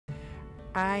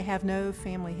I have no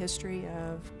family history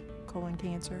of colon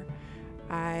cancer.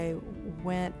 I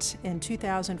went in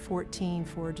 2014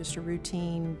 for just a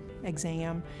routine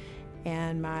exam,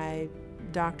 and my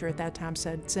doctor at that time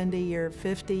said, "Cindy, you're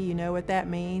 50, you know what that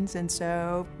means," and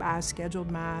so I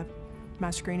scheduled my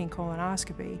screening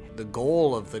colonoscopy. The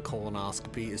goal of the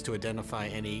colonoscopy is to identify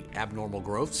any abnormal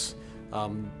growths.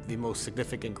 The most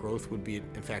significant growth would be,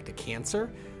 in fact, a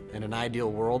cancer. In an ideal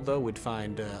world, though, we'd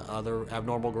find other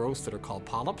abnormal growths that are called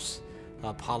polyps.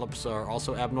 Polyps are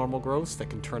also abnormal growths that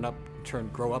can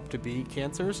grow up to be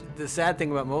cancers. The sad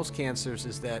thing about most cancers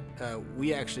is that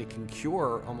we actually can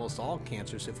cure almost all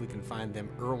cancers if we can find them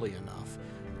early enough.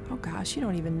 Oh gosh, you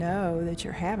don't even know that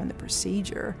you're having the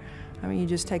procedure. I mean, you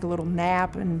just take a little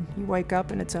nap and you wake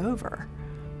up and it's over.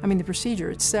 I mean, the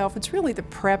procedure itself, it's really the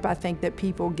prep, I think, that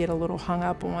people get a little hung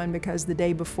up on, because the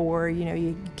day before,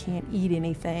 you can't eat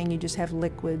anything, you just have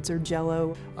liquids or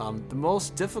Jell-o. The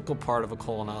most difficult part of a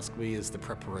colonoscopy is the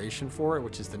preparation for it,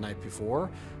 which is the night before.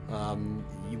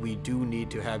 We do need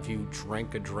to have you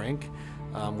drink a drink,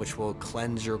 which will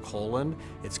cleanse your colon.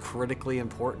 It's critically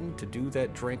important to do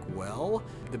that drink well.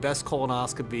 The best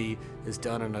colonoscopy is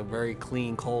done in a very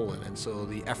clean colon, and so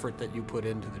the effort that you put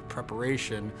into the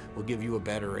preparation will give you a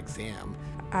better exam.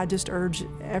 I just urge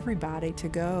everybody to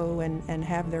go and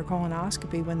have their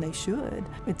colonoscopy when they should.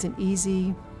 It's an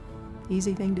easy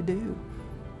thing to do.